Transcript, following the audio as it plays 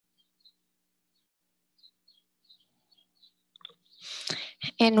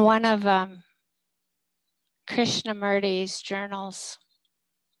In one of Krishnamurti's journals,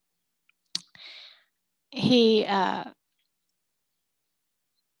 he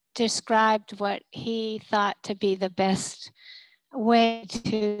described what he thought to be the best way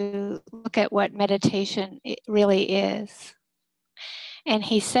to look at what meditation really is. And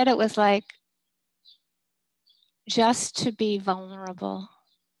he said it was like just to be vulnerable.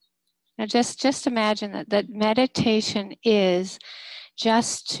 Now just imagine that meditation is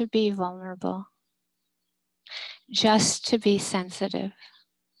just to be vulnerable, just to be sensitive.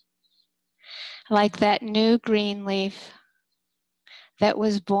 Like that new green leaf that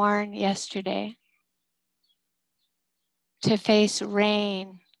was born yesterday, to face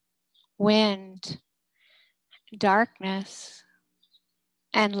rain, wind, darkness,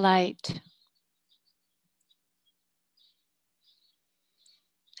 and light.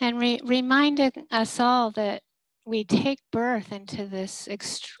 And reminding us all that we take birth into this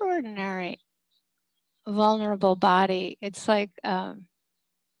extraordinary, vulnerable body. It's like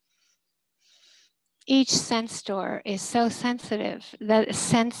each sense door is so sensitive. The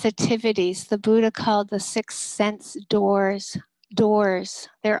sensitivities, the Buddha called the 6 sense doors.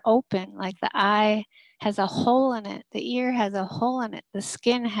 They're open, like the eye has a hole in it, the ear has a hole in it, the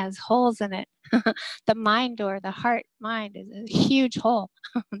skin has holes in it. The mind door, the heart mind, is a huge hole,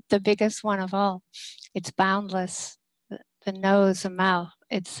 the biggest one of all. It's boundless. The nose, the mouth.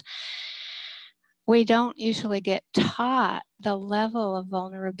 We don't usually get taught the level of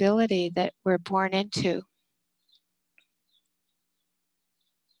vulnerability that we're born into.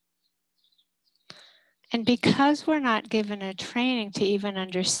 And because we're not given a training to even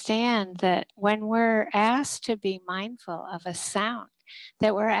understand that when we're asked to be mindful of a sound,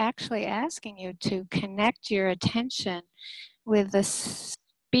 that we're actually asking you to connect your attention with the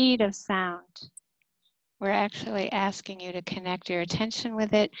speed of sound. We're actually asking you to connect your attention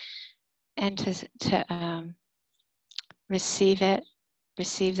with it and to receive it,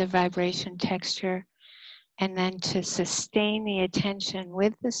 receive the vibration texture, and then to sustain the attention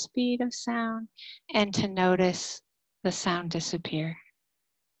with the speed of sound and to notice the sound disappear,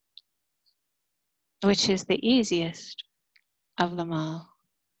 which is the easiest of them all.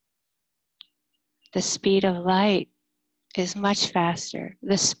 The speed of light is much faster.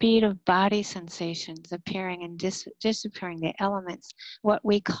 The speed of body sensations appearing and disappearing, the elements, what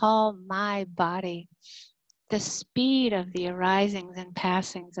we call my body, the speed of the arisings and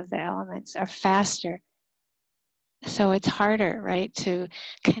passings of the elements are faster. So it's harder, right, to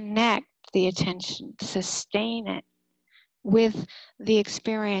connect the attention, sustain it with the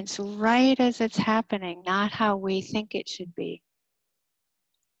experience right as it's happening, not how we think it should be,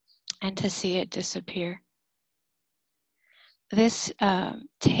 and to see it disappear. This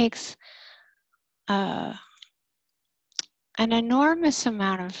takes an enormous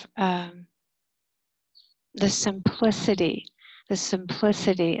amount of the simplicity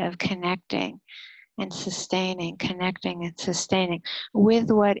of connecting and sustaining, connecting and sustaining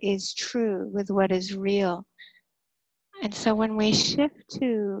with what is true, with what is real. And so when we shift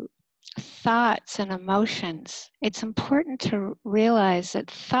to thoughts and emotions, it's important to realize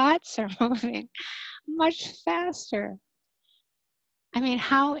that thoughts are moving much faster. I mean,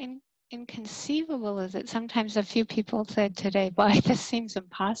 how inconceivable is it? Sometimes a few people said today, boy, this seems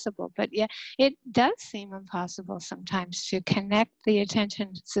impossible. But yeah, it does seem impossible sometimes to connect the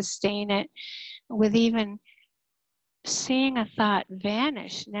attention, sustain it with even seeing a thought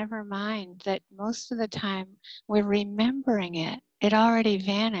vanish. Never mind that most of the time we're remembering it. It already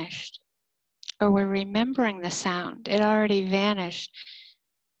vanished. Or we're remembering the sound. It already vanished.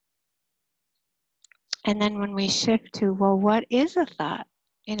 And then when we shift to, well, what is a thought?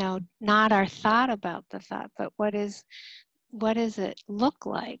 You know, not our thought about the thought, but what does it look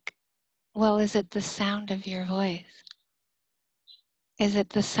like? Well, is it the sound of your voice? Is it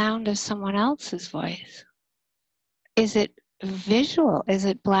the sound of someone else's voice? Is it visual? Is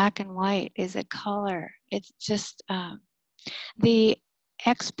it black and white? Is it color? It's just the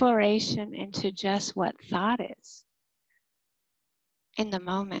exploration into just what thought is in the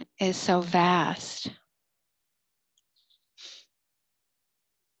moment is so vast.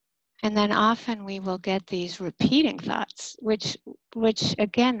 And then often we will get these repeating thoughts, which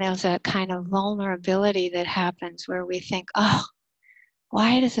again, there's a kind of vulnerability that happens where we think, oh,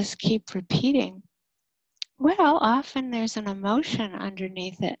 why does this keep repeating? Well, often there's an emotion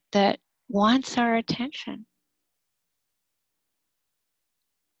underneath it that wants our attention.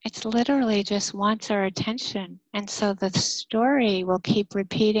 It's literally just wants our attention. And so the story will keep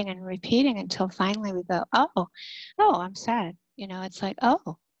repeating and repeating until finally we go, oh, I'm sad. You know, it's like,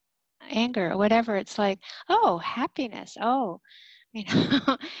 oh, anger or whatever. It's like, oh, happiness. Oh, You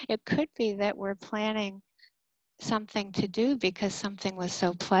know, it could be that we're planning something to do because something was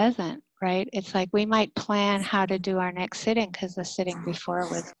so pleasant, right? It's like we might plan how to do our next sitting because the sitting before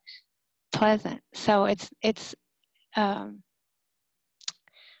was pleasant. So it's the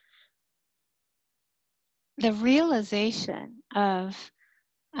realization of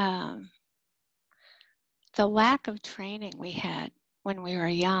the lack of training we had when we were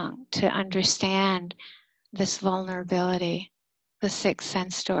young to understand this vulnerability, the six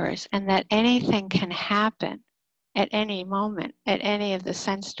sense doors, and that anything can happen at any moment, at any of the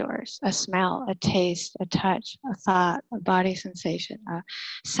sense doors: a smell, a taste, a touch, a thought, a body sensation, a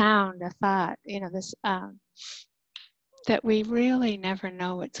sound, a thought, this, that we really never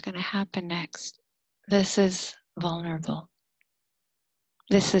know what's going to happen next. This is vulnerable.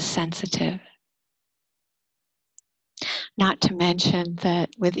 This is sensitive. Not to mention that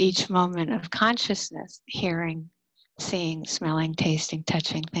with each moment of consciousness, hearing, seeing, smelling, tasting,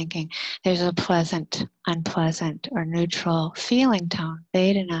 touching, thinking, there's a pleasant, unpleasant, or neutral feeling tone,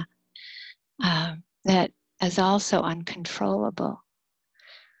 Vedana, that is also uncontrollable.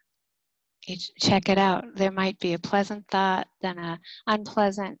 Check it out. There might be a pleasant thought, then an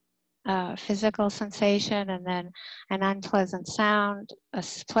unpleasant physical sensation, and then an unpleasant sound, a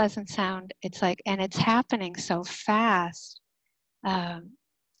pleasant sound. It's like, and it's happening so fast.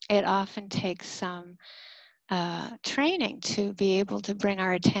 It often takes some training to be able to bring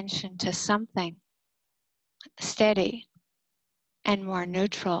our attention to something steady and more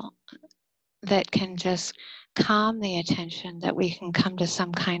neutral that can just calm the attention, that we can come to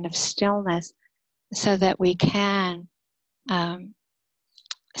some kind of stillness so that we can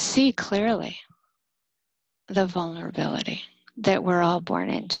see clearly the vulnerability that we're all born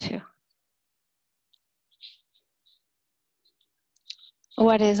into.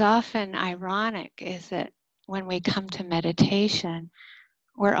 What is often ironic is that when we come to meditation,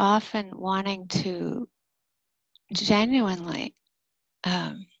 we're often wanting to genuinely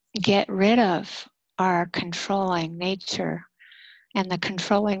get rid of our controlling nature and the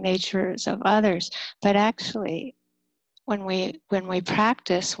controlling natures of others. But actually, when we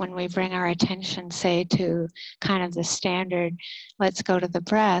practice, when we bring our attention, say, to kind of the standard, let's go to the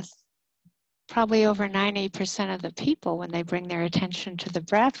breath, probably over 90% of the people, when they bring their attention to the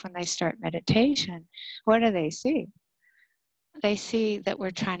breath, when they start meditation, what do they see? They see that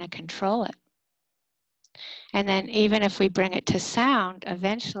we're trying to control it. And then even if we bring it to sound,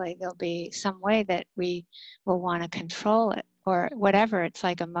 eventually there'll be some way that we will want to control it, or whatever. It's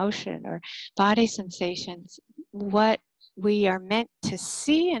like emotion or body sensations. What we are meant to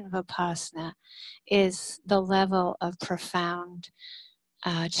see in Vipassana is the level of profound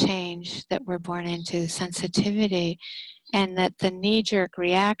change that we're born into, sensitivity, and that the knee-jerk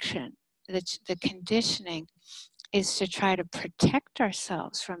reaction, the conditioning, is to try to protect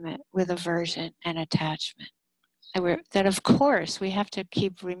ourselves from it with aversion and attachment. That of course we have to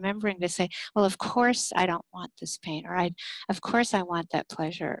keep remembering to say, well, of course I don't want this pain, or of course I want that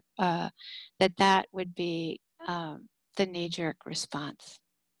pleasure. That would be the knee-jerk response.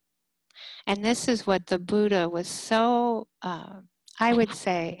 And this is what the Buddha was so, I would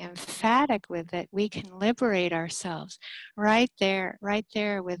say, emphatic with, that we can liberate ourselves right there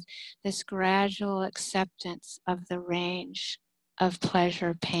with this gradual acceptance of the range of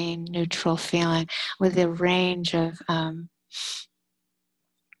pleasure, pain, neutral feeling, with the range of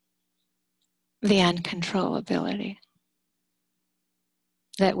the uncontrollability.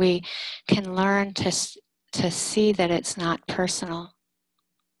 That we can learn to see that it's not personal.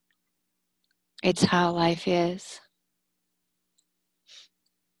 It's how life is.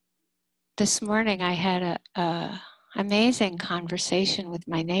 This morning I had a amazing conversation with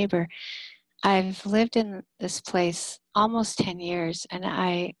my neighbor. I've lived in this place almost 10 years, and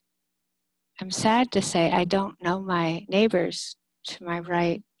I'm sad to say I don't know my neighbors to my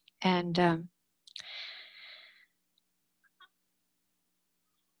right. And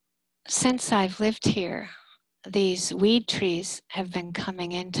since I've lived here, these weed trees have been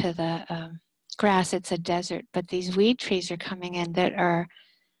coming into the grass. It's a desert, but these weed trees are coming in that are,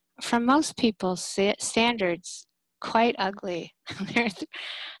 from most people's standards, quite ugly.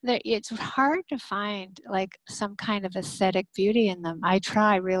 It's hard to find like some kind of aesthetic beauty in them. I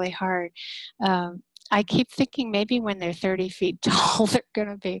try really hard. I keep thinking maybe when they're 30 feet tall, they're going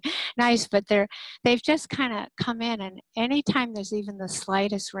to be nice, but they've just kind of come in, and anytime there's even the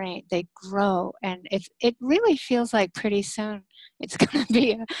slightest rain, they grow, and it really feels like pretty soon it's going to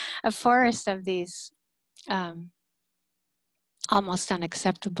be a forest of these almost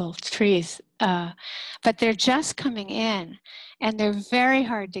unacceptable trees, but they're just coming in, and they're very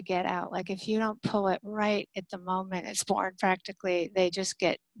hard to get out. Like if you don't pull it right at the moment it's born, practically they just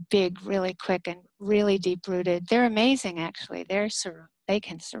get big really quick and really deep rooted. They're amazing, actually. They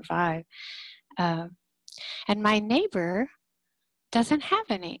can survive. And my neighbor doesn't have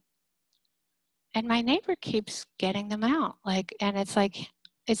any, and my neighbor keeps getting them out. And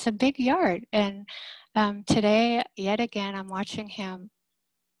it's a big yard, and today yet again I'm watching him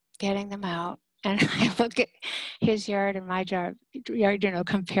getting them out, and I look at his yard and my yard,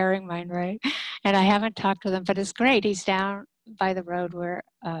 comparing mine, right? And I haven't talked to them, but it's great. He's down by the road where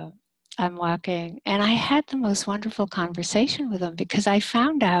I'm walking, and I had the most wonderful conversation with him, because I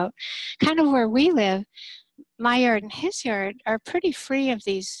found out kind of where we live, my yard and his yard are pretty free of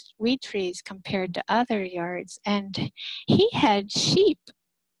these weed trees compared to other yards. And he had sheep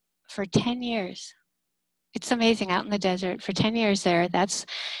for 10 years. It's amazing, out in the desert for 10 years there.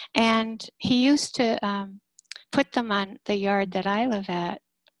 And he used to put them on the yard that I live at.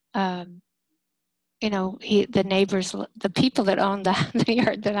 The neighbors, the people that own the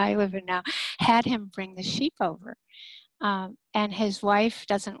yard that I live in now, had him bring the sheep over. And his wife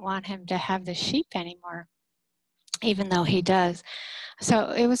doesn't want him to have the sheep anymore, even though he does.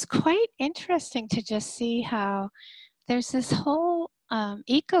 So it was quite interesting to just see how there's this whole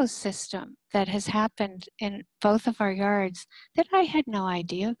ecosystem that has happened in both of our yards that I had no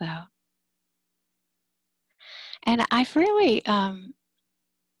idea about. And I've really,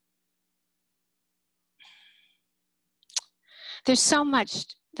 there's so much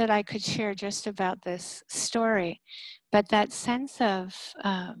that I could share just about this story, but that sense of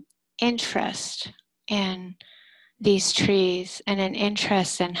interest in these trees and an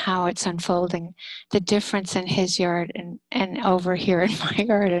interest in how it's unfolding, the difference in his yard and over here in my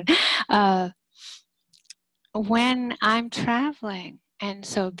yard. And when I'm traveling and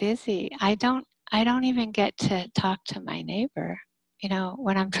so busy, I don't even get to talk to my neighbor.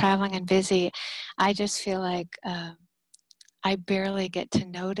 When I'm traveling and busy, I just feel like I barely get to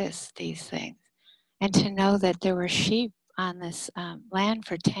notice these things. And to know that there were sheep on this land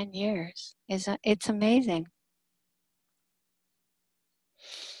for 10 years, it's amazing.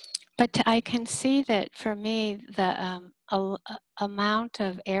 But I can see that for me, the amount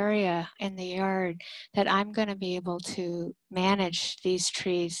of area in the yard that I'm going to be able to manage these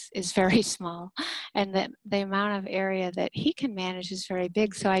trees is very small. And that the amount of area that he can manage is very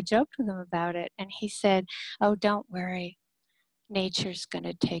big. So I joked with him about it. And he said, "Oh, don't worry. Nature's going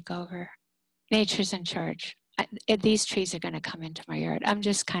to take over. Nature's in charge. These trees are going to come into my yard." I'm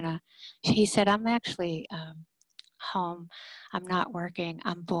just he said, "I'm actually home. I'm not working.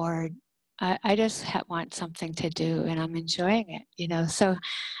 I'm bored. I just want something to do, and I'm enjoying it." So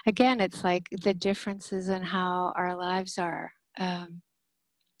again, it's like the differences in how our lives are.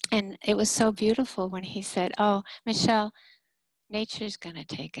 And it was so beautiful when he said, "Oh, Michele, nature's going to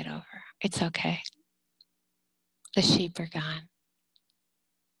take it over. It's okay. The sheep are gone."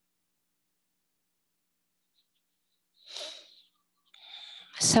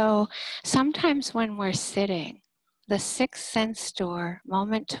 So sometimes when we're sitting, the sixth sense door,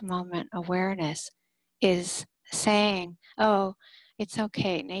 moment-to-moment awareness, is saying, "Oh, it's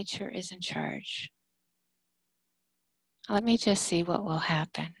okay, nature is in charge. Let me just see what will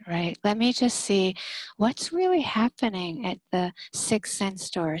happen," right? Let me just see what's really happening at the sixth sense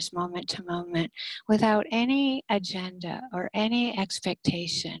doors, moment to moment, without any agenda or any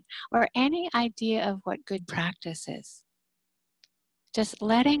expectation or any idea of what good practice is. Just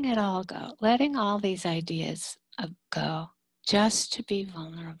letting it all go, letting all these ideas go, just to be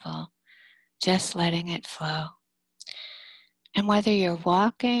vulnerable, just letting it flow. And whether you're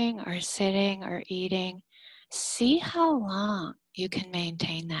walking or sitting or eating, see how long you can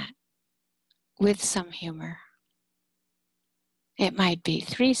maintain that with some humor. It might be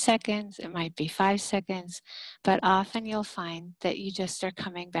 3 seconds, it might be 5 seconds, but often you'll find that you just are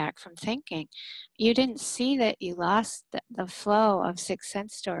coming back from thinking. You didn't see that you lost the flow of sixth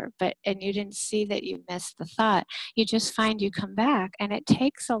sense door, and you didn't see that you missed the thought. You just find you come back, and it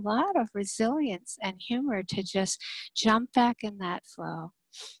takes a lot of resilience and humor to just jump back in that flow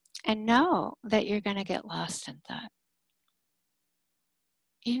and know that you're going to get lost in thought.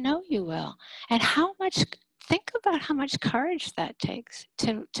 You will. And think about how much courage that takes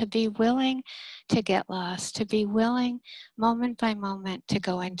to be willing to get lost, to be willing moment by moment to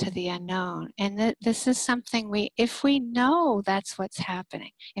go into the unknown. And this is something if we know that's what's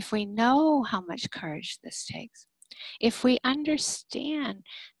happening, if we know how much courage this takes, if we understand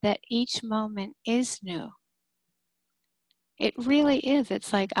that each moment is new, It really is.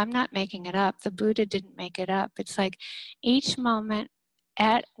 It's like, I'm not making it up. The Buddha didn't make it up. It's like each moment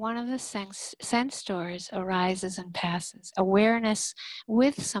at one of the sense doors arises and passes. Awareness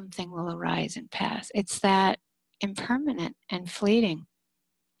with something will arise and pass. It's that impermanent and fleeting.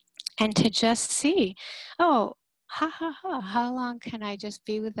 And to just see, oh, how long can I just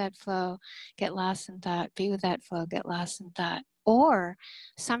be with that flow, get lost in thought, be with that flow, get lost in thought? Or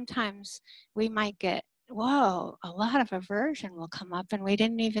sometimes we might get, whoa, a lot of aversion will come up and we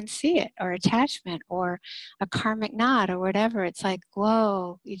didn't even see it, or attachment, or a karmic knot, or whatever. It's like,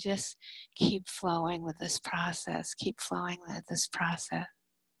 whoa, you just keep flowing with this process, keep flowing with this process.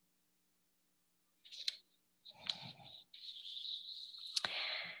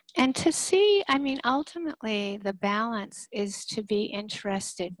 And to see, I mean, ultimately, the balance is to be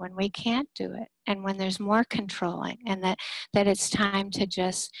interested when we can't do it, and when there's more controlling, and that it's time to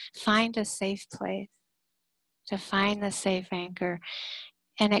just find a safe place, to find the safe anchor.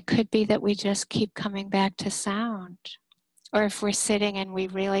 And it could be that we just keep coming back to sound. Or if we're sitting and we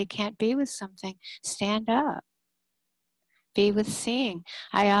really can't be with something, stand up. Be with seeing.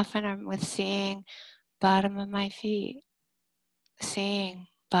 I often am with seeing bottom of my feet, seeing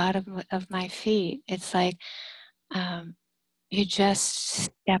bottom of my feet. It's like you just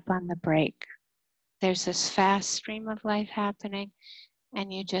step on the brake. There's this fast stream of life happening,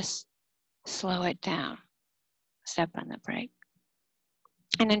 and you just slow it down. Step on the brake.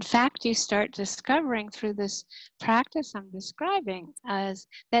 And in fact, you start discovering through this practice I'm describing as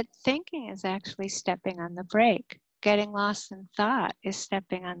that thinking is actually stepping on the brake. Getting lost in thought is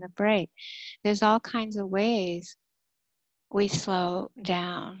stepping on the brake. There's all kinds of ways we slow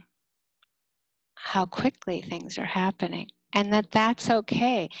down how quickly things are happening, and that's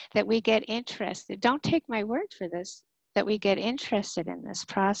okay, that we get interested. Don't take my word for this, that we get interested in this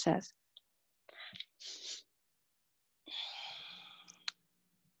process.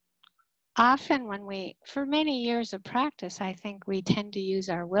 Often when for many years of practice, I think we tend to use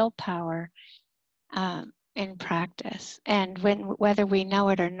our willpower in practice. And whether we know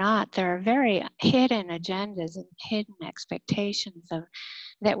it or not, there are very hidden agendas and hidden expectations of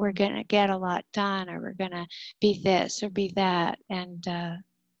that we're going to get a lot done, or we're going to be this or be that. And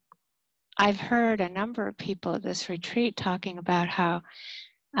I've heard a number of people at this retreat talking about how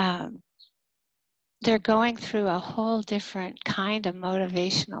they're going through a whole different kind of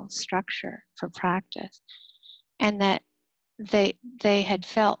motivational structure for practice, and that they had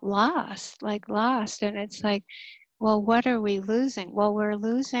felt lost. And it's like, well, what are we losing? Well, we're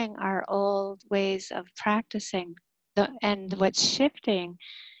losing our old ways of practicing, and what's shifting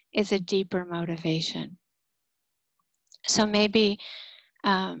is a deeper motivation. So maybe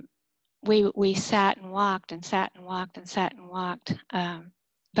we sat and walked and sat and walked and sat and walked,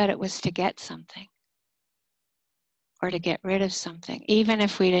 but it was to get something, or to get rid of something, even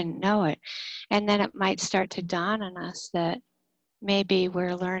if we didn't know it. And then it might start to dawn on us that maybe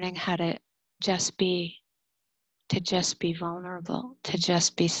we're learning how to just be vulnerable, to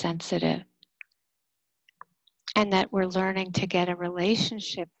just be sensitive. And that we're learning to get a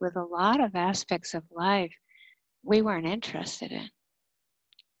relationship with a lot of aspects of life we weren't interested in.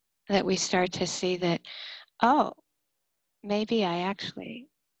 That we start to see that, oh, maybe I actually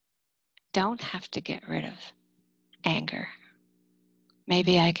don't have to get rid of anger.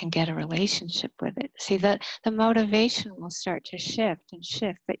 Maybe I can get a relationship with it. See, the motivation will start to shift and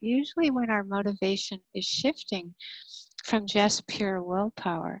shift. But usually when our motivation is shifting from just pure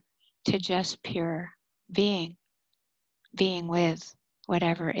willpower to just pure being with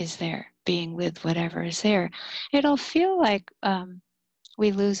whatever is there, being with whatever is there, it'll feel like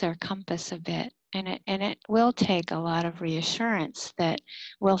we lose our compass a bit. And it will take a lot of reassurance that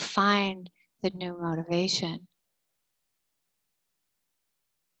we'll find the new motivation.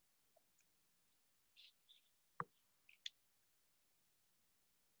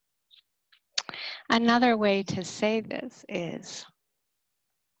 Another way to say this is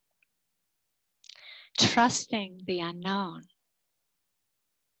trusting the unknown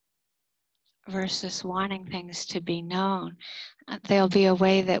versus wanting things to be known. There'll be a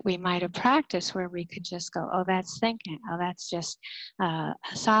way that we might have practiced where we could just go, oh, that's thinking, oh, that's just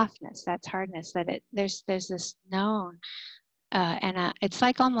softness, that's hardness, that there's this known, and it's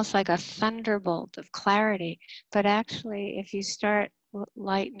like almost like a thunderbolt of clarity. But actually, if you start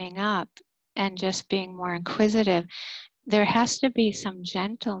lightening up and just being more inquisitive, there has to be some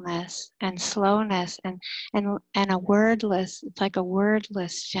gentleness and slowness and a wordless, it's like a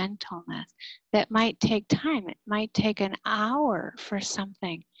wordless gentleness that might take time. It might take an hour for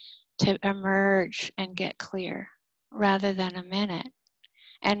something to emerge and get clear rather than a minute.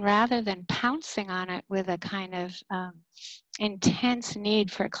 And rather than pouncing on it with a kind of intense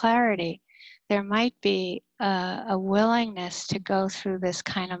need for clarity, there might be a willingness to go through this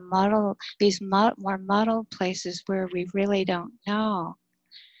kind of muddle, these more muddled places where we really don't know.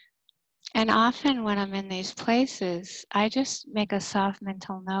 And often when I'm in these places, I just make a soft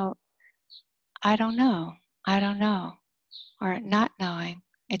mental note, I don't know, or not knowing.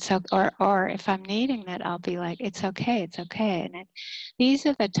 It's or if I'm needing it, I'll be like, it's okay. And these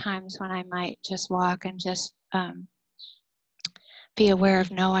are the times when I might just walk and just be aware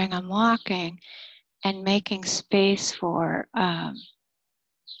of knowing I'm walking and making space for the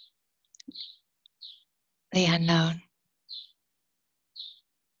unknown.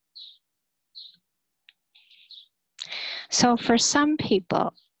 So for some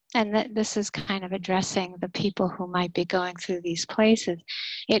people, and this is kind of addressing the people who might be going through these places,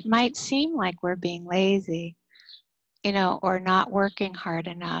 it might seem like we're being lazy, or not working hard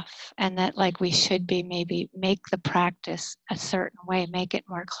enough, and that like we should be, maybe make the practice a certain way, make it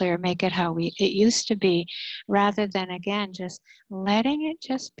more clear, make it how it used to be, rather than again just letting it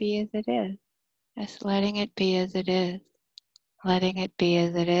just be as it is. Just letting it be as it is. Letting it be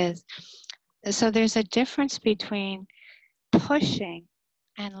as it is. So there's a difference between pushing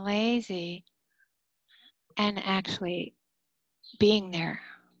and lazy and actually being there.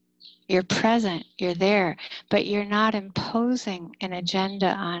 You're present, you're there, but you're not imposing an agenda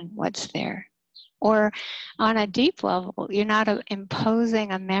on what's there. Or on a deep level, you're not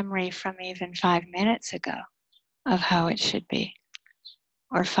imposing a memory from even 5 minutes ago of how it should be.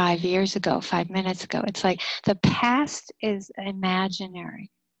 Or 5 years ago, 5 minutes ago. It's like the past is imaginary.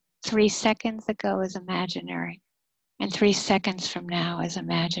 3 seconds ago is imaginary. And 3 seconds from now is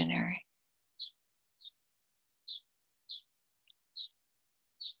imaginary.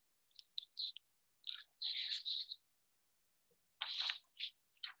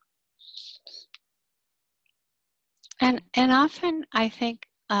 And often I think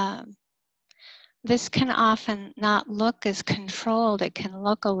this can often not look as controlled. It can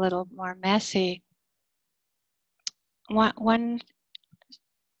look a little more messy. One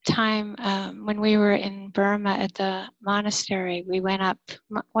time when we were in Burma at the monastery, we went up,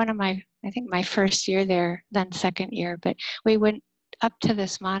 I think my first year there, then second year, but we went up to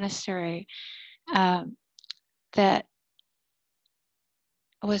this monastery that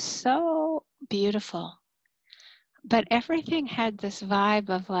was so beautiful. But everything had this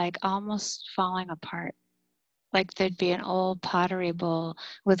vibe of like almost falling apart. Like there'd be an old pottery bowl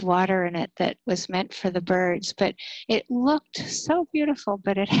with water in it that was meant for the birds. But it looked so beautiful,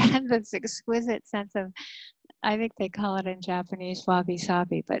 but it had this exquisite sense of, I think they call it in Japanese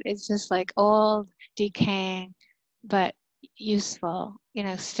wabi-sabi, but it's just like old, decaying, but useful,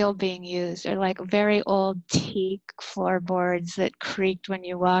 still being used. Or like very old teak floorboards that creaked when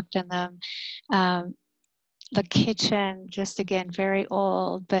you walked in them. The kitchen, just again, very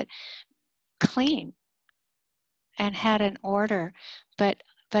old, but clean and had an order, but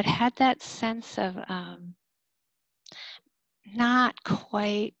had that sense of not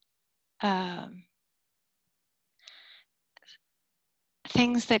quite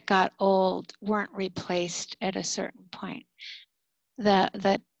things that got old weren't replaced at a certain point.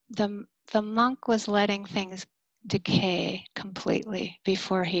 The monk was letting things decay completely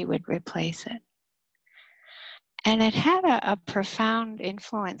before he would replace it. And it had a profound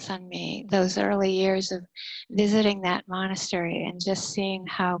influence on me, those early years of visiting that monastery and just seeing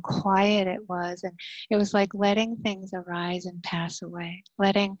how quiet it was. And it was like letting things arise and pass away,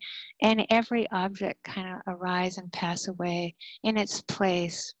 and every object kind of arise and pass away in its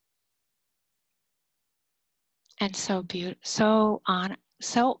place. And so beautiful,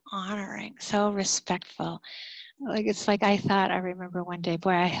 so honoring, so respectful. Like it's like I remember one day,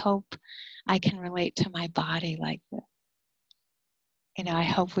 boy, I hope I can relate to my body like this. I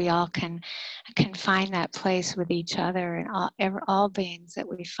hope we all can find that place with each other, and all beings, that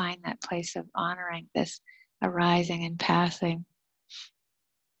we find that place of honoring this arising and passing.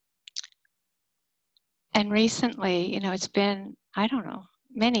 And recently, it's been, I don't know,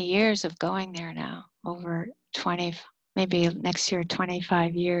 many years of going there now, over 20, maybe next year,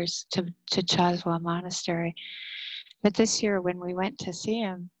 25 years to Chaswa Monastery. But this year when we went to see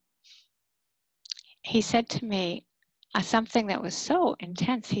him, he said to me something that was so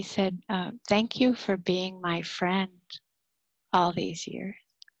intense. He said, thank you for being my friend all these years.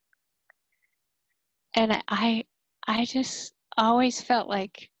 And I just always felt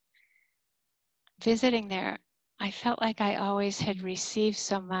like visiting there, I felt like I always had received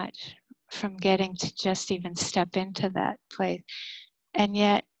so much from getting to just even step into that place. And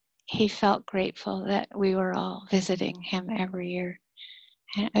yet he felt grateful that we were all visiting him every year.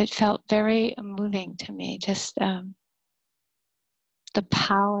 And it felt very moving to me, just the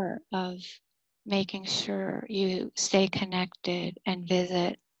power of making sure you stay connected and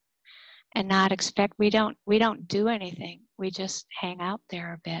visit and not expect. We don't do anything. We just hang out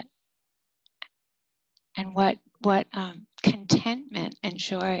there a bit. And what contentment and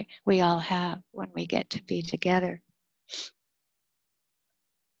joy we all have when we get to be together.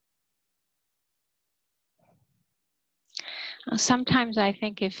 Sometimes I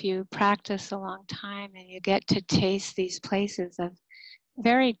think if you practice a long time and you get to taste these places of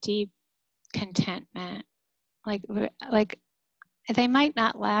very deep contentment, like they might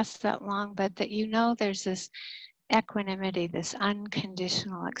not last that long, but that there's this equanimity, this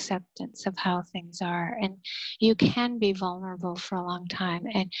unconditional acceptance of how things are. And you can be vulnerable for a long time,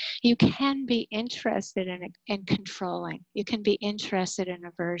 and you can be interested in controlling. You can be interested in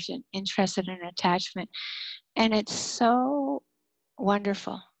aversion, interested in attachment. And it's so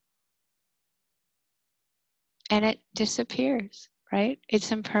wonderful. And it disappears, right?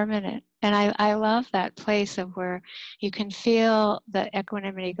 It's impermanent. And I love that place of where you can feel the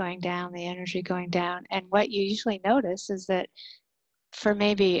equanimity going down, the energy going down. And what you usually notice is that for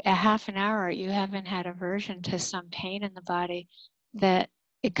maybe a half an hour, you haven't had aversion to some pain in the body, that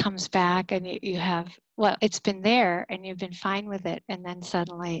it comes back and you have, well, it's been there and you've been fine with it. And then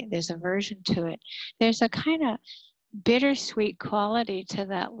suddenly there's aversion to it. There's a kind of bittersweet quality to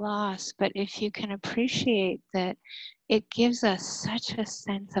that loss, but if you can appreciate that, it gives us such a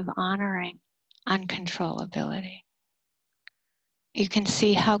sense of honoring uncontrollability. You can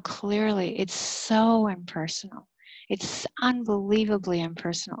see how clearly it's so impersonal. It's unbelievably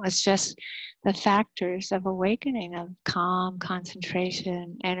impersonal. It's just the factors of awakening, of calm,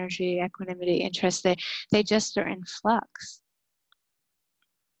 concentration, energy, equanimity, interest. They just are in flux,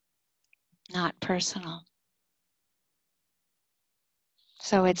 not personal.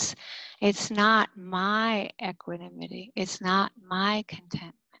 So it's not my equanimity. It's not my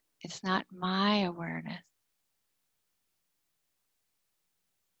contentment. It's not my awareness.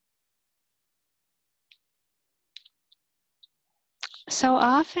 So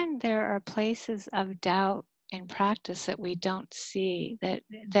often there are places of doubt in practice that we don't see,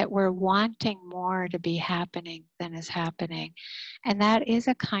 that we're wanting more to be happening than is happening. And that is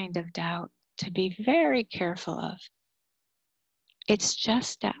a kind of doubt to be very careful of. It's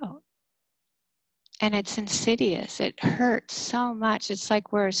just doubt. And it's insidious. It hurts so much. It's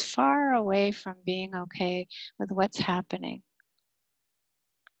like we're as far away from being okay with what's happening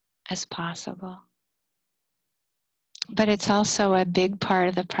as possible. But it's also a big part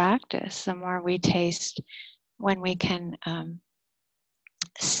of the practice. The more we taste, when we can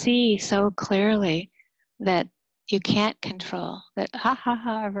see so clearly that you can't control, that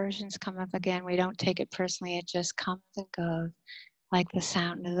aversions come up again. We don't take it personally. It just comes and goes, like the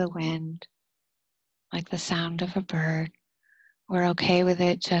sound of the wind, like the sound of a bird. We're okay with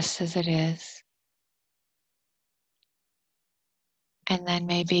it just as it is. And then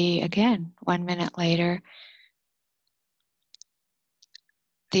maybe, again, 1 minute later,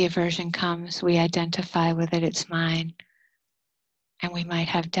 the aversion comes, we identify with it, it's mine. And we might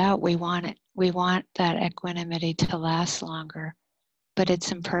have doubt, we want it. We want that equanimity to last longer. But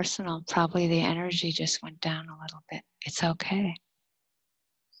it's impersonal. Probably the energy just went down a little bit. It's okay.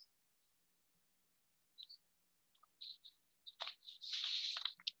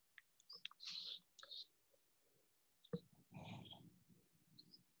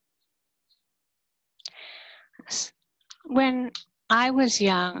 When I was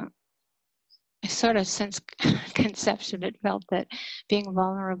young, sort of since conception, it felt that being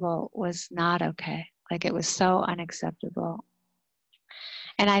vulnerable was not okay. Like it was so unacceptable.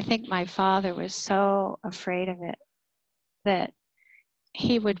 And I think my father was so afraid of it that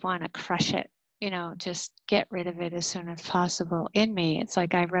he would want to crush it, just get rid of it as soon as possible in me. It's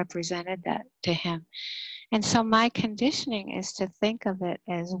like I represented that to him. And so my conditioning is to think of it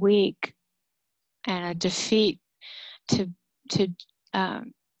as weak and a defeat to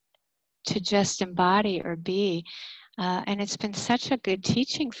just embody or be. And it's been such a good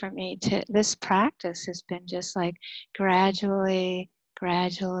teaching for me. This practice has been just like gradually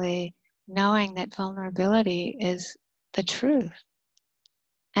knowing that vulnerability is the truth,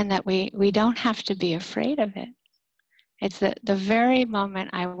 and that we don't have to be afraid of it. It's the very moment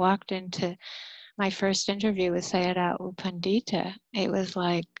I walked into my first interview with Sayadaw U Pandita, it was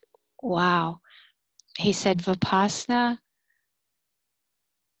like, wow. He said, Vipassana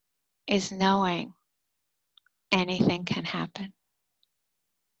is knowing anything can happen.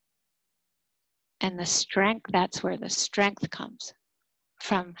 And the strength, that's where the strength comes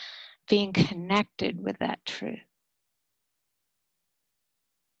from, being connected with that truth.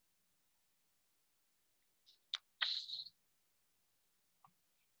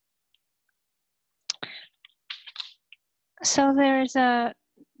 So the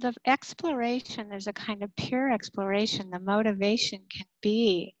exploration, there's a kind of pure exploration. The motivation can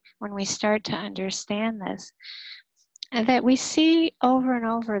be, when we start to understand this, and that we see over and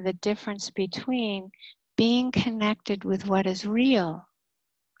over the difference between being connected with what is real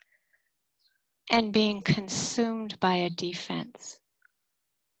and being consumed by a defense.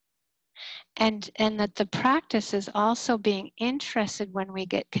 And that the practice is also being interested when we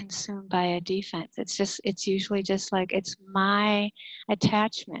get consumed by a defense. It's usually just like, it's my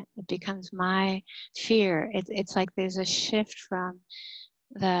attachment. It becomes my fear. It's like there's a shift from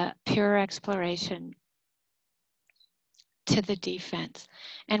the pure exploration to the defense.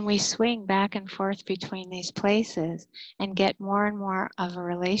 And we swing back and forth between these places and get more and more of a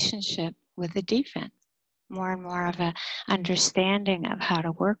relationship with the defense, more and more of an understanding of how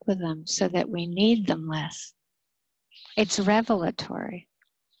to work with them so that we need them less. It's revelatory.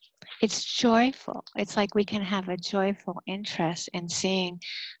 It's joyful. It's like we can have a joyful interest in seeing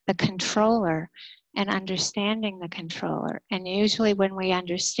the controller and understanding the controller. And usually when we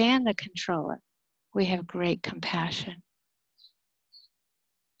understand the controller, we have great compassion.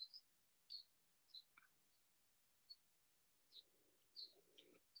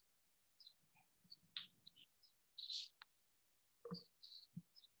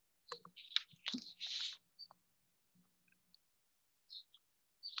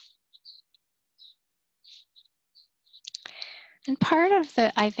 And part of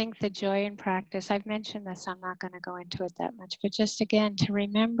I think the joy in practice, I've mentioned this, I'm not going to go into it that much, but just again, to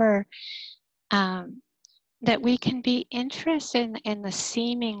remember that we can be interested in the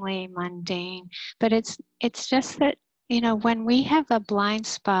seemingly mundane, but it's just that, when we have a blind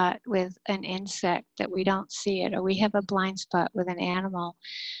spot with an insect that we don't see it, or we have a blind spot with an animal,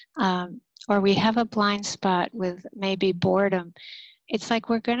 or we have a blind spot with maybe boredom, it's like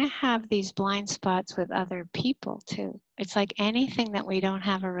we're going to have these blind spots with other people too. It's like anything that we don't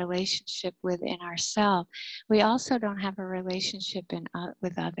have a relationship with in ourselves, we also don't have a relationship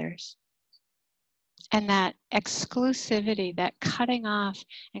with others. And that exclusivity, that cutting off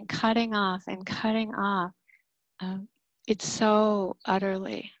and cutting off and cutting off, it's so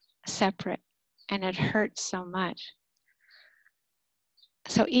utterly separate and it hurts so much.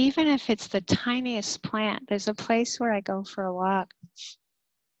 So even if it's the tiniest plant, there's a place where I go for a walk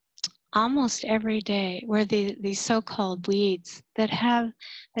almost every day where these so-called weeds that have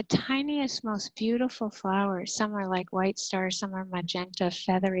the tiniest, most beautiful flowers. Some are like white stars, some are magenta,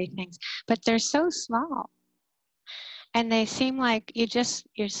 feathery things, but they're so small. And they seem like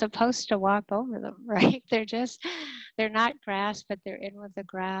you're supposed to walk over them, right? They're not grass, but they're in with the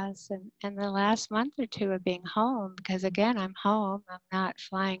grass. And the last month or two of being home, because again, I'm home, I'm not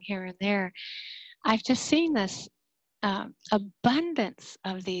flying here and there, I've just seen this abundance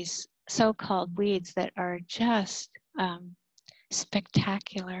of these so-called weeds that are just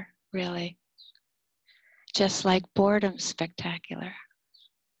spectacular, really. Just like boredom spectacular.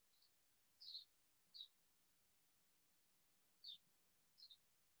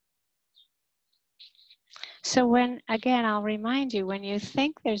 So again, I'll remind you, when you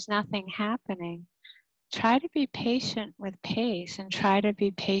think there's nothing happening, try to be patient with pace and try to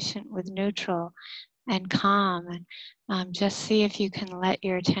be patient with neutral and calm, and just see if you can let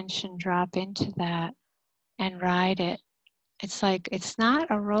your attention drop into that and ride it. It's like, it's not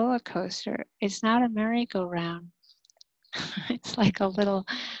a roller coaster. It's not a merry-go-round. It's like a little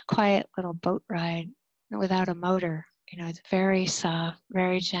quiet little boat ride without a motor. It's very soft,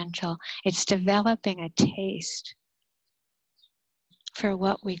 very gentle. It's developing a taste for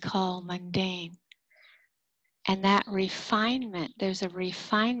what we call mundane. And that refinement, there's a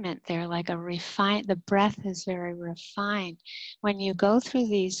refinement there, like the breath is very refined. When you go through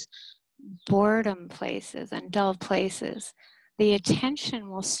these boredom places and dull places, the attention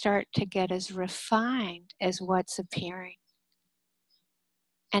will start to get as refined as what's appearing.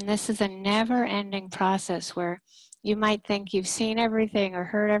 And this is a never-ending process where you might think you've seen everything or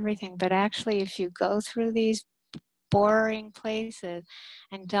heard everything, but actually if you go through these boring places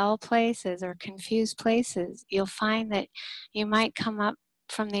and dull places or confused places, you'll find that you might come up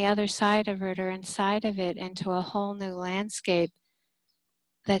from the other side of it or inside of it into a whole new landscape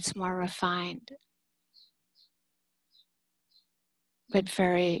that's more refined, but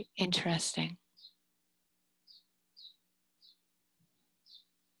very interesting.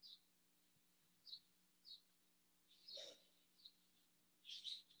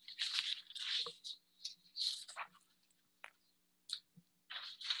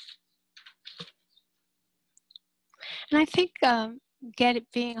 And I think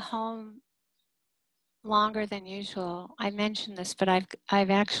being home longer than usual. I mentioned this, but I've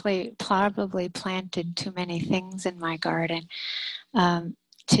actually probably planted too many things in my garden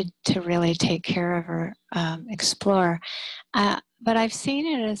to really take care of or explore. But I've seen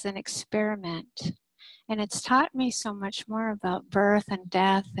it as an experiment. And it's taught me so much more about birth and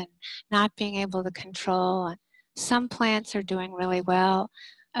death and not being able to control. Some plants are doing really well.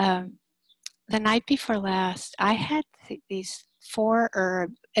 The night before last, I had these 4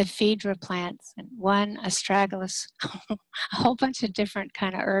 herb ephedra plants and 1 astragalus, a whole bunch of different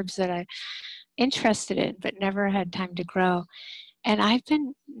kind of herbs that I'm interested in but never had time to grow. And I've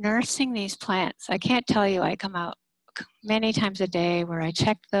been nursing these plants. I can't tell you, I come out many times a day where I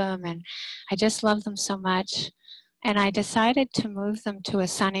check them, and I just love them so much. And I decided to move them to a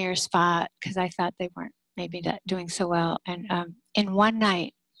sunnier spot because I thought they weren't maybe doing so well. And in one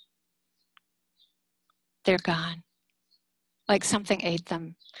night, they're gone. Like something ate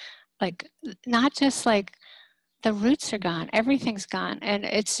them. Like not just like the roots are gone, everything's gone. And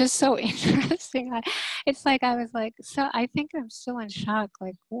it's just so interesting. It's like I was like, so I think I'm still in shock.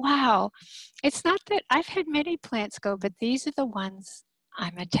 Like, wow, it's not that I've had many plants go, but these are the ones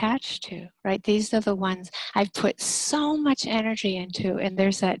I'm attached to, right? These are the ones I've put so much energy into. And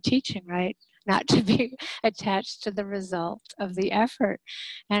there's that teaching, right? Not to be attached to the result of the effort.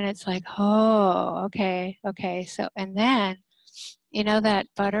 And it's like, oh, okay. So, and then, you know that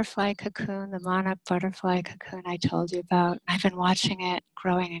butterfly cocoon, the monarch butterfly cocoon I told you about? I've been watching it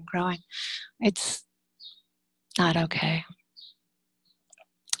growing and growing. It's not okay.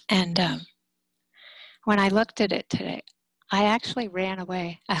 And when I looked at it today, I actually ran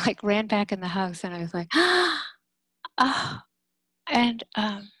away. I like ran back in the house and I was like, oh. And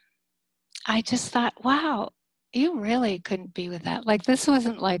I just thought, wow, you really couldn't be with that. Like this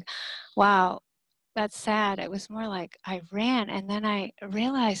wasn't like, wow, that's sad. It was more like I ran and then I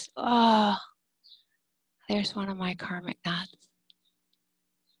realized, oh, there's one of my karmic knots.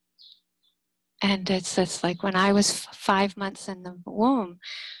 And it's just like when I was 5 months in the womb,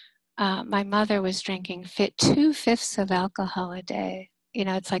 my mother was drinking 2/5 of alcohol a day. You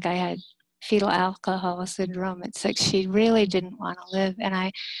know, it's like I had fetal alcohol syndrome. It's like she really didn't want to live. And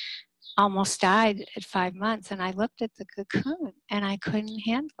I almost died at 5 months. And I looked at the cocoon and I couldn't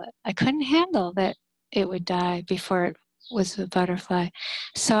handle it. I couldn't handle that it would die before it was a butterfly.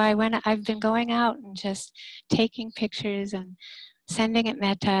 So I've been going out and just taking pictures and sending it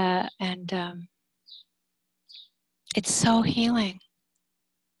metta, and it's so healing.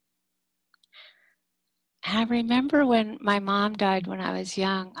 I remember when my mom died when I was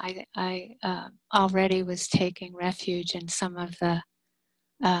young, I already was taking refuge in some of the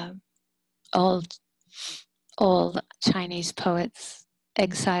old Chinese poets,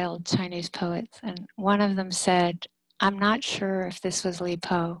 exiled Chinese poets. And one of them said, I'm not sure if this was Li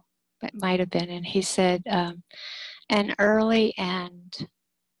Po, but it might have been. And he said, an early end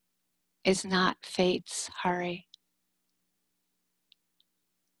is not fate's hurry.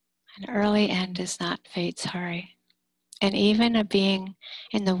 An early end is not fate's hurry. And even a being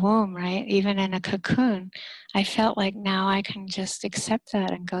in the womb, right? Even in a cocoon, I felt like now I can just accept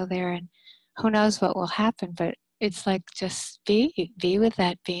that and go there, and who knows what will happen, but it's like just be with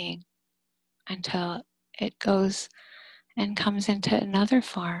that being until it goes and comes into another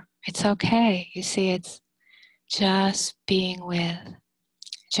form. It's okay. You see, it's just being with,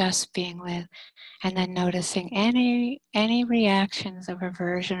 and then noticing any reactions of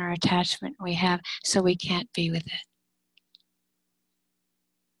aversion or attachment we have so we can't be with it.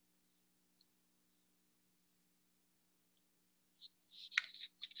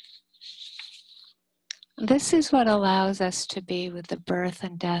 This is what allows us to be with the birth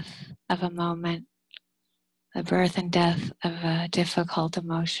and death of a moment, the birth and death of a difficult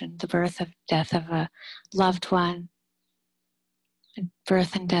emotion, the birth and death of a loved one, the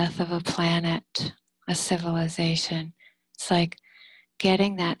birth and death of a planet, a civilization. It's like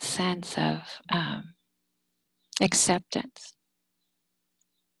getting that sense of acceptance.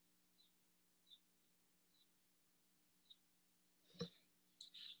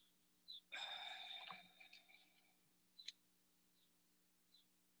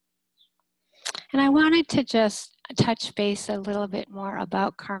 And I wanted to just touch base a little bit more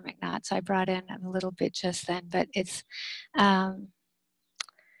about karmic knots. I brought in a little bit just then, but it's, I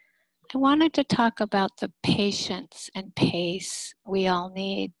wanted to talk about the patience and pace we all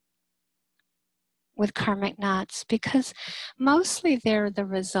need with karmic knots, because mostly they're the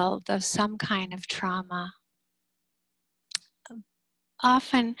result of some kind of trauma.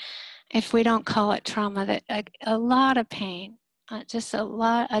 Often, if we don't call it trauma, that a lot of pain, just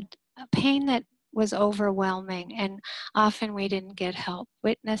a pain that was overwhelming, and often we didn't get help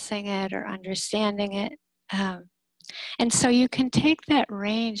witnessing it or understanding it. And so you can take that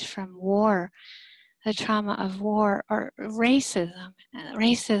range from war, the trauma of war, or racism.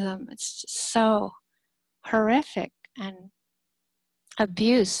 Racism, it's just so horrific, and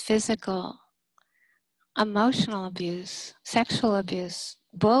abuse, physical, emotional abuse, sexual abuse,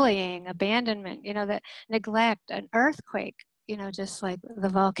 bullying, abandonment, that neglect, an earthquake, just like the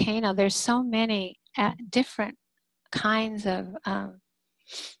volcano. There's so many different kinds of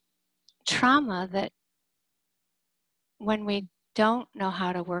trauma that when we don't know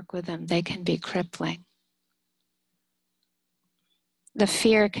how to work with them, they can be crippling. The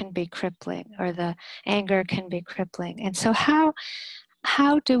fear can be crippling, or the anger can be crippling. And so how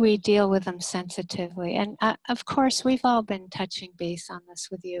do we deal with them sensitively? And of course, we've all been touching base on this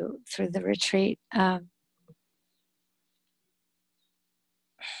with you through the retreat.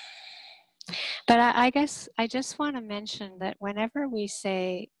 But I guess I just want to mention that whenever we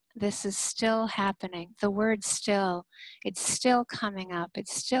say this is still happening, the word still, it's still coming up,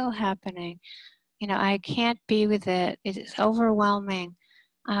 it's still happening. I can't be with it, it's overwhelming.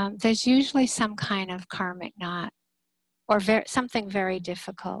 There's usually some kind of karmic knot, or something very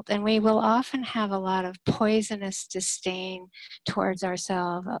difficult. And we will often have a lot of poisonous disdain towards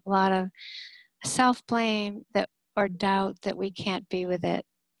ourselves, a lot of self-blame or doubt that we can't be with it,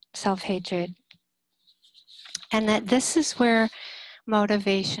 self-hatred. And that this is where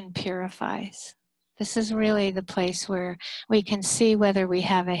motivation purifies. This is really the place where we can see whether we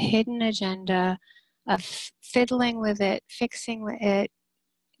have a hidden agenda of fiddling with it, fixing it,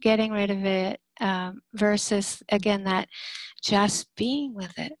 getting rid of it, versus, again, that just being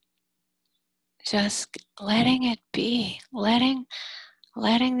with it, just letting it be, letting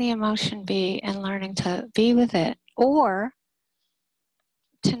the emotion be, and learning to be with it, or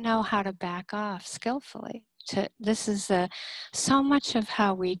to know how to back off skillfully. This is so much of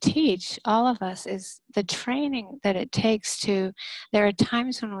how we teach, all of us, is the training that it takes to. There are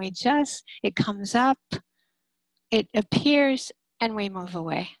times when it comes up, it appears, and we move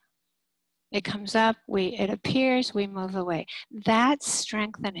away. It comes up, it appears, we move away. That's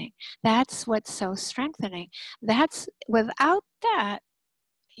strengthening. That's what's so strengthening. That's, without that,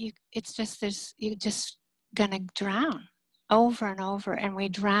 you're just gonna drown over and over, and we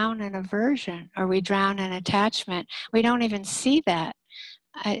drown in aversion, or we drown in attachment. We don't even see that.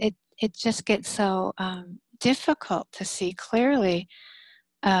 It just gets so difficult to see clearly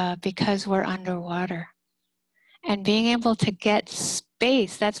because we're underwater. And being able to get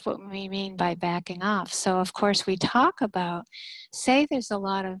space, that's what we mean by backing off. So of course we talk about, say there's a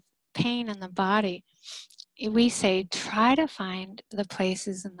lot of pain in the body, we say try to find the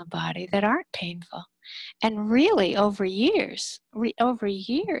places in the body that aren't painful. And really over years,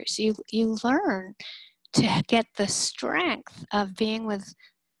 you learn to get the strength of being with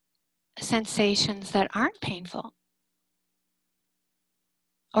sensations that aren't painful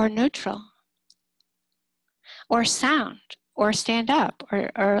or neutral, or sound, or stand up,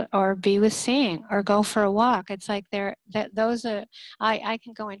 or be with seeing, or go for a walk. It's like those are, I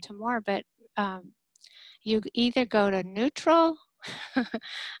can go into more, but you either go to neutral,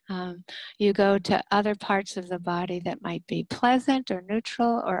 you go to other parts of the body that might be pleasant or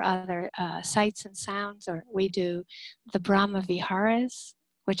neutral, or other sights and sounds, or we do the Brahma Viharas,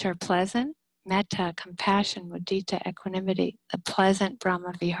 which are pleasant, metta, compassion, mudita, equanimity, the pleasant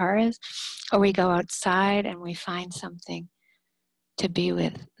Brahma Viharas, or we go outside and we find something to be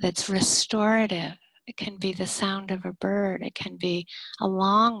with that's restorative. It can be the sound of a bird, it can be a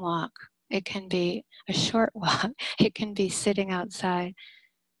long walk, it can be a short walk, it can be sitting outside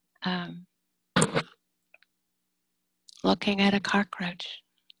looking at a cockroach.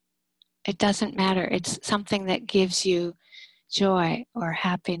 It doesn't matter. It's something that gives you joy or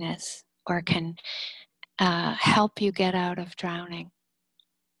happiness, or can help you get out of drowning.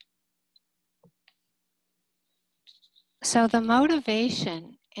 So the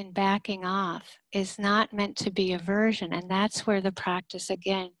motivation in backing off is not meant to be aversion, and that's where the practice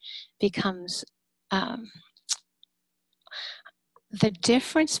again becomes the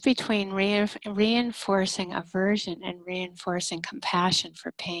difference between reinforcing aversion and reinforcing compassion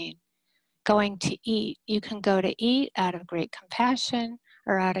for pain. Going to eat, you can go to eat out of great compassion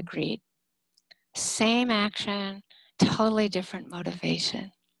or out of greed. Same action, totally different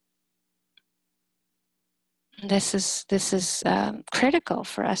motivation. This is critical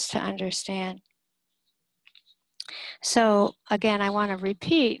for us to understand. So again, I want to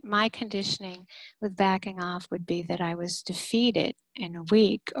repeat, my conditioning with backing off would be that I was defeated and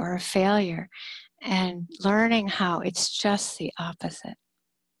weak or a failure, and learning how it's just the opposite.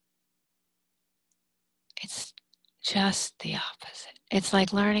 It's just the opposite. It's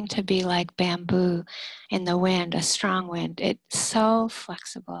like learning to be like bamboo in the wind, a strong wind. It's so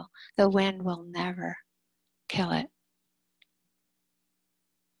flexible. The wind will never kill it.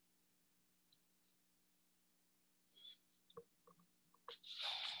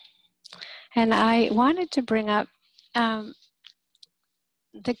 And I wanted to bring up the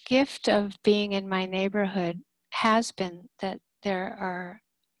gift of being in my neighborhood has been that there are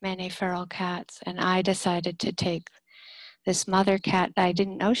many feral cats, and I decided to take this mother cat. I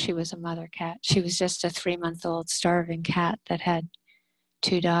didn't know she was a mother cat. She was just a 3-month-old starving cat that had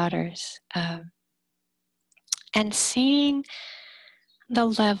 2 daughters. And seeing the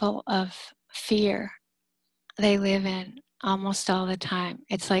level of fear they live in almost all the time,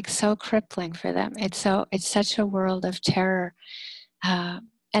 it's like so crippling for them. It's such a world of terror. And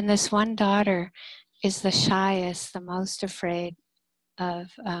this one daughter is the shyest, the most afraid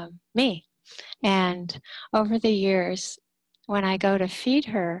of me. And over the years, when I go to feed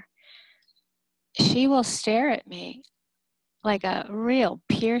her, she will stare at me like a real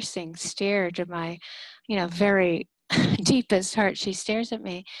piercing stare to my, very deepest heart. She stares at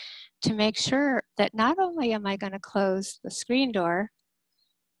me to make sure that not only am I going to close the screen door,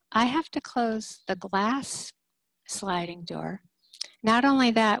 I have to close the glass sliding door. Not only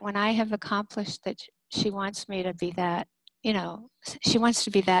that, when I have accomplished that, she wants me to be that, she wants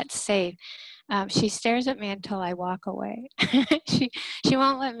to be that safe. She stares at me until I walk away. she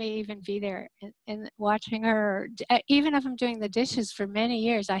won't let me even be there. And watching her, even if I'm doing the dishes for many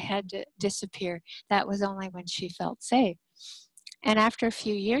years, I had to disappear. That was only when she felt safe. And after a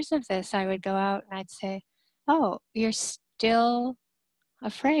few years of this, I would go out and I'd say, "Oh, you're still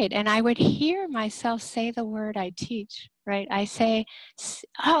afraid." And I would hear myself say the word I teach, right? I say,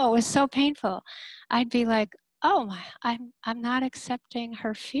 "Oh, it was so painful." I'd be like, "Oh my, I'm not accepting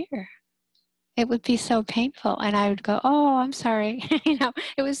her fear. It would be so painful." And I would go, "Oh, I'm sorry."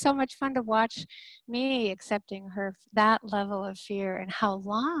 It was so much fun to watch me accepting her, that level of fear, and how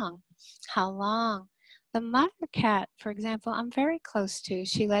long. The mother cat, for example, I'm very close to.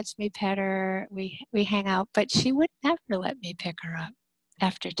 She lets me pet her, we hang out, but she would never let me pick her up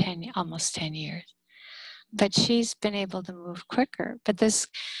after almost 10 years. But she's been able to move quicker. But this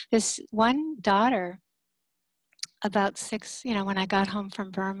one daughter, about 6, when I got home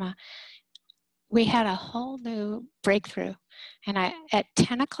from Burma, we had a whole new breakthrough. And at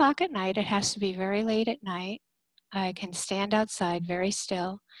 10 o'clock at night, it has to be very late at night, I can stand outside very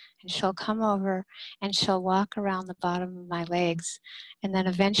still, and she'll come over and she'll walk around the bottom of my legs. And then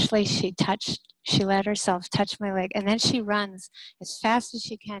eventually she let herself touch my leg, and then she runs as fast as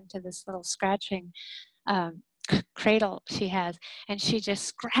she can to this little scratching cradle she has, and she just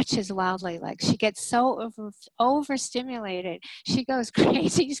scratches wildly. Like, she gets so overstimulated, she goes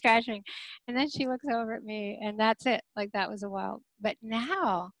crazy scratching, and then she looks over at me, and that's it. Like, that was a while. But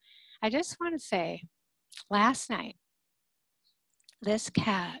now, I just want to say, last night, this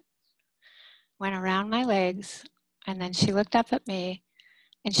cat went around my legs, and then she looked up at me,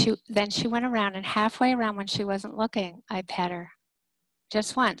 and then she went around, and halfway around, when she wasn't looking, I pet her.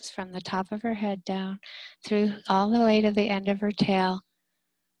 Just once, from the top of her head down, through all the way to the end of her tail.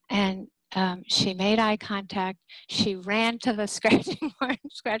 And she made eye contact. She ran to the scratching board,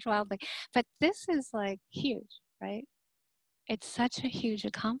 scratched wildly. But this is like huge, right? It's such a huge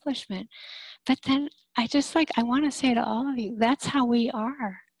accomplishment. But then I want to say to all of you, that's how we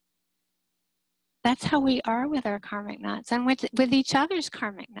are. That's how we are with our karmic knots, and with each other's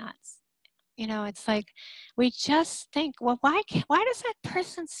karmic knots. It's like we just think, well, why does that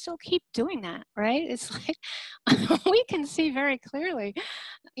person still keep doing that, right? It's like we can see very clearly,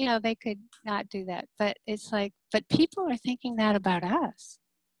 they could not do that. But it's like, but people are thinking that about us,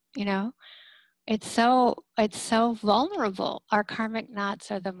 It's so vulnerable. Our karmic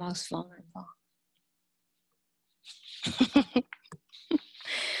knots are the most vulnerable.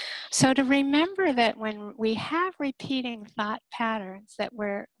 So to remember that when we have repeating thought patterns that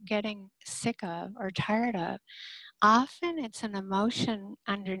we're getting sick of or tired of, often it's an emotion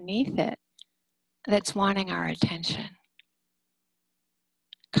underneath it that's wanting our attention.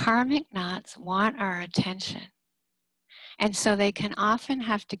 Karmic knots want our attention. And so they can often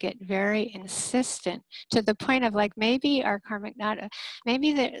have to get very insistent, to the point of, like, maybe our karmic knot,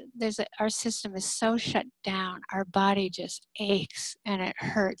 maybe our system is so shut down, our body just aches and it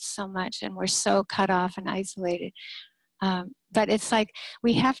hurts so much, and we're so cut off and isolated. But it's like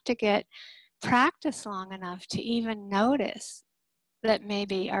we have to get practice long enough to even notice that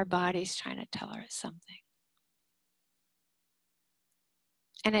maybe our body's trying to tell us something.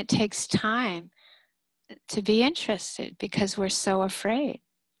 And it takes time to be interested because we're so afraid.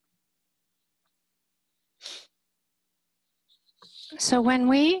 So when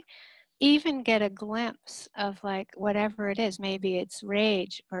we even get a glimpse of like whatever it is, maybe it's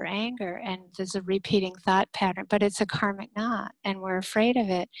rage or anger and there's a repeating thought pattern, but it's a karmic knot and we're afraid of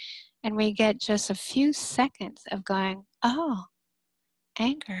it. And we get just a few seconds of going, oh,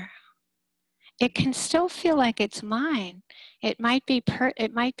 anger. It can still feel like it's mine. It might be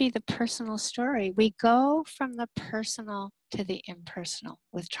the personal story. We go from the personal to the impersonal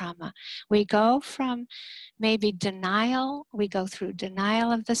with trauma. We go from maybe denial. We go through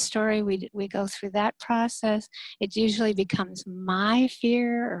denial of the story. We go through that process. It usually becomes my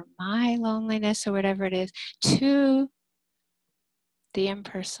fear or my loneliness or whatever it is, to the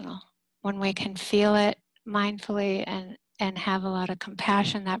impersonal. When we can feel it mindfully and have a lot of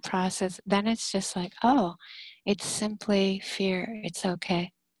compassion, that process, then it's just like, oh, it's simply fear. It's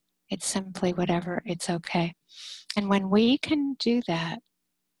okay. It's simply whatever. It's okay. And when we can do that,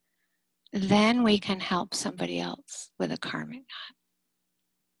 then we can help somebody else with a karmic knot.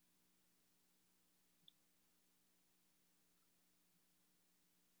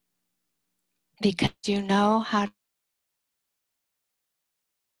 Because you know how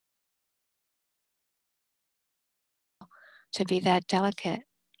to be that delicate.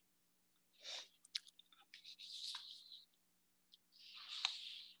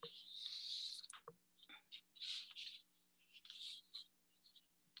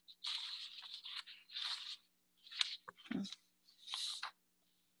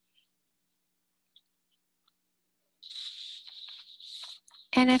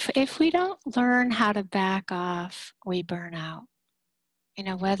 And if we don't learn how to back off, we burn out. You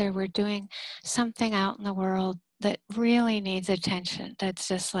know, whether we're doing something out in the world that really needs attention, that's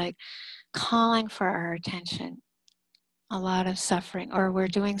just like calling for our attention, a lot of suffering, or we're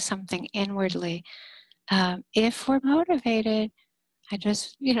doing something inwardly. If we're motivated, I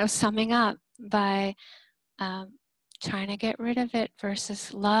just, summing up by trying to get rid of it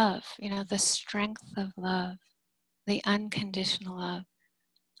versus love, the strength of love, the unconditional love,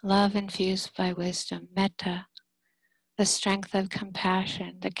 love infused by wisdom, metta, the strength of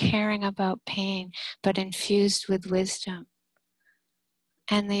compassion, the caring about pain, but infused with wisdom,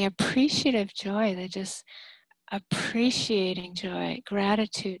 and the appreciative joy, the just appreciating joy,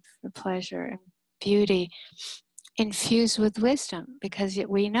 gratitude for pleasure and beauty, infused with wisdom, because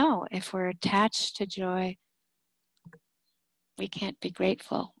we know if we're attached to joy, we can't be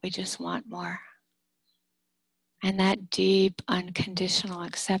grateful. We just want more. And that deep, unconditional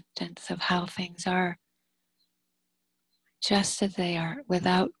acceptance of how things are, just as they are,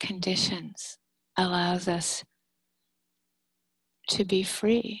 without conditions, allows us to be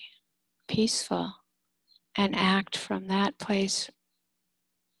free, peaceful, and act from that place.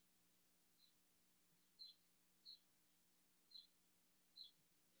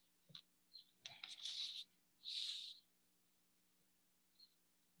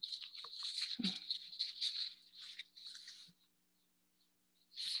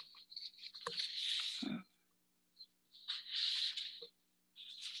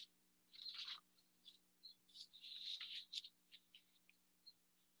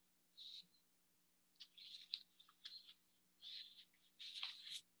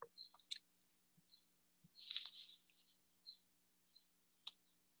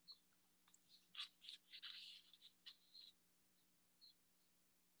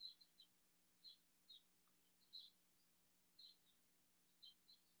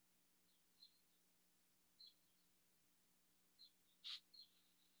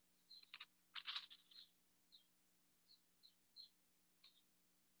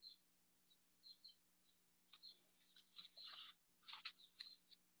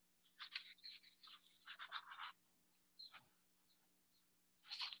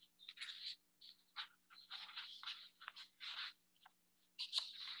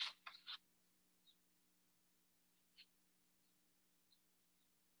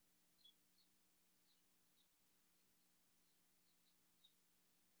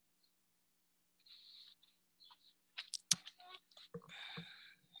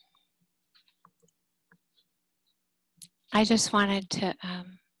 I just wanted to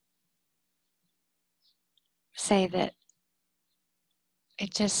say that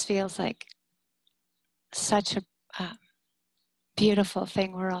it just feels like such a beautiful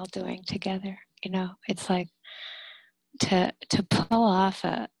thing we're all doing together. It's like to pull off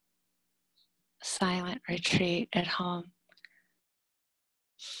a silent retreat at home.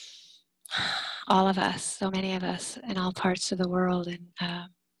 All of us, so many of us in all parts of the world, and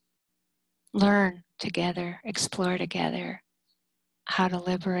learn together, explore together how to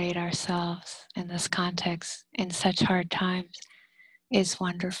liberate ourselves in this context in such hard times is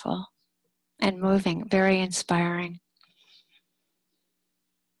wonderful and moving, very inspiring.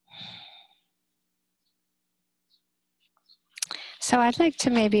 So I'd like to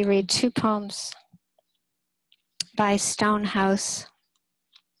maybe read 2 poems by Stonehouse.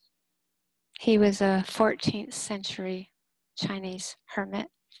 He was a 14th century Chinese hermit,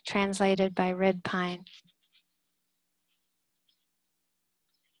 translated by Red Pine.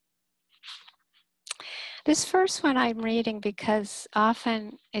 This first one I'm reading because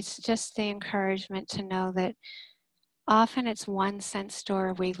often it's just the encouragement to know that often it's one sense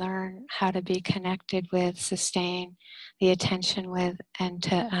door we learn how to be connected with, sustain the attention with, and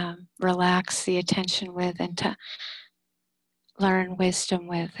to relax the attention with, and to learn wisdom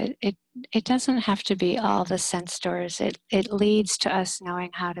with. It doesn't have to be all the sense doors. It leads to us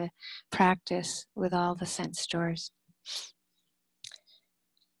knowing how to practice with all the sense doors.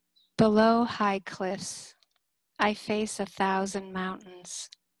 Below high cliffs, I face 1,000 mountains.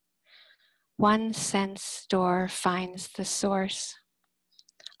 One sense door finds the source.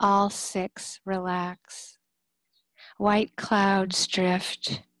 All 6 relax. White clouds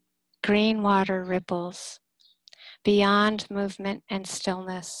drift. Green water ripples. Beyond movement and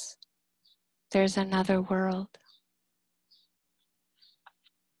stillness, there's another world.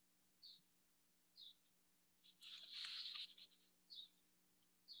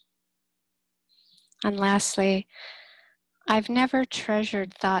 And lastly, I've never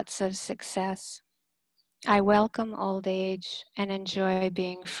treasured thoughts of success. I welcome old age and enjoy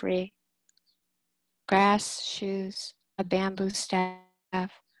being free. Grass, shoes, a bamboo staff,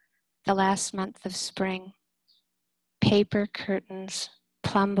 the last month of spring, paper curtains,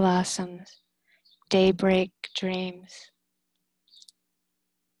 plum blossoms, daybreak dreams.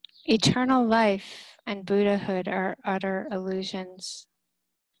 Eternal life and Buddhahood are utter illusions.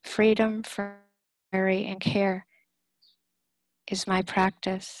 Freedom from worry and care is my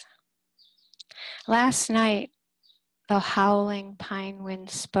practice. Last night, the howling pine wind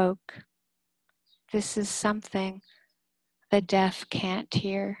spoke. This is something the deaf can't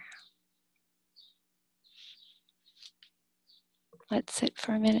hear. Let's sit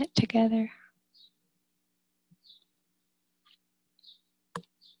for a minute together.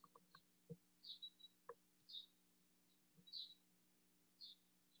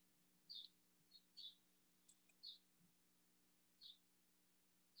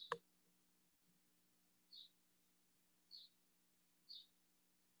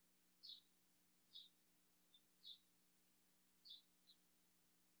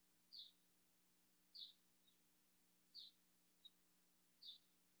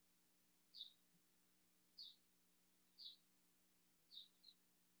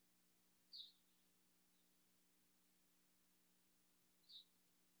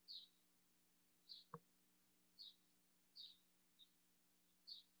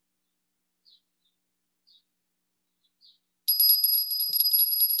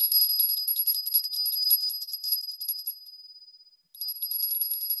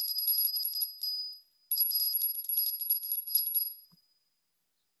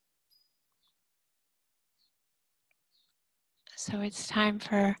 So it's time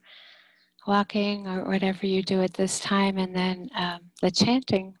for walking or whatever you do at this time, and then the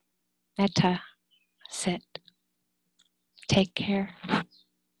chanting, metta, sit. Take care.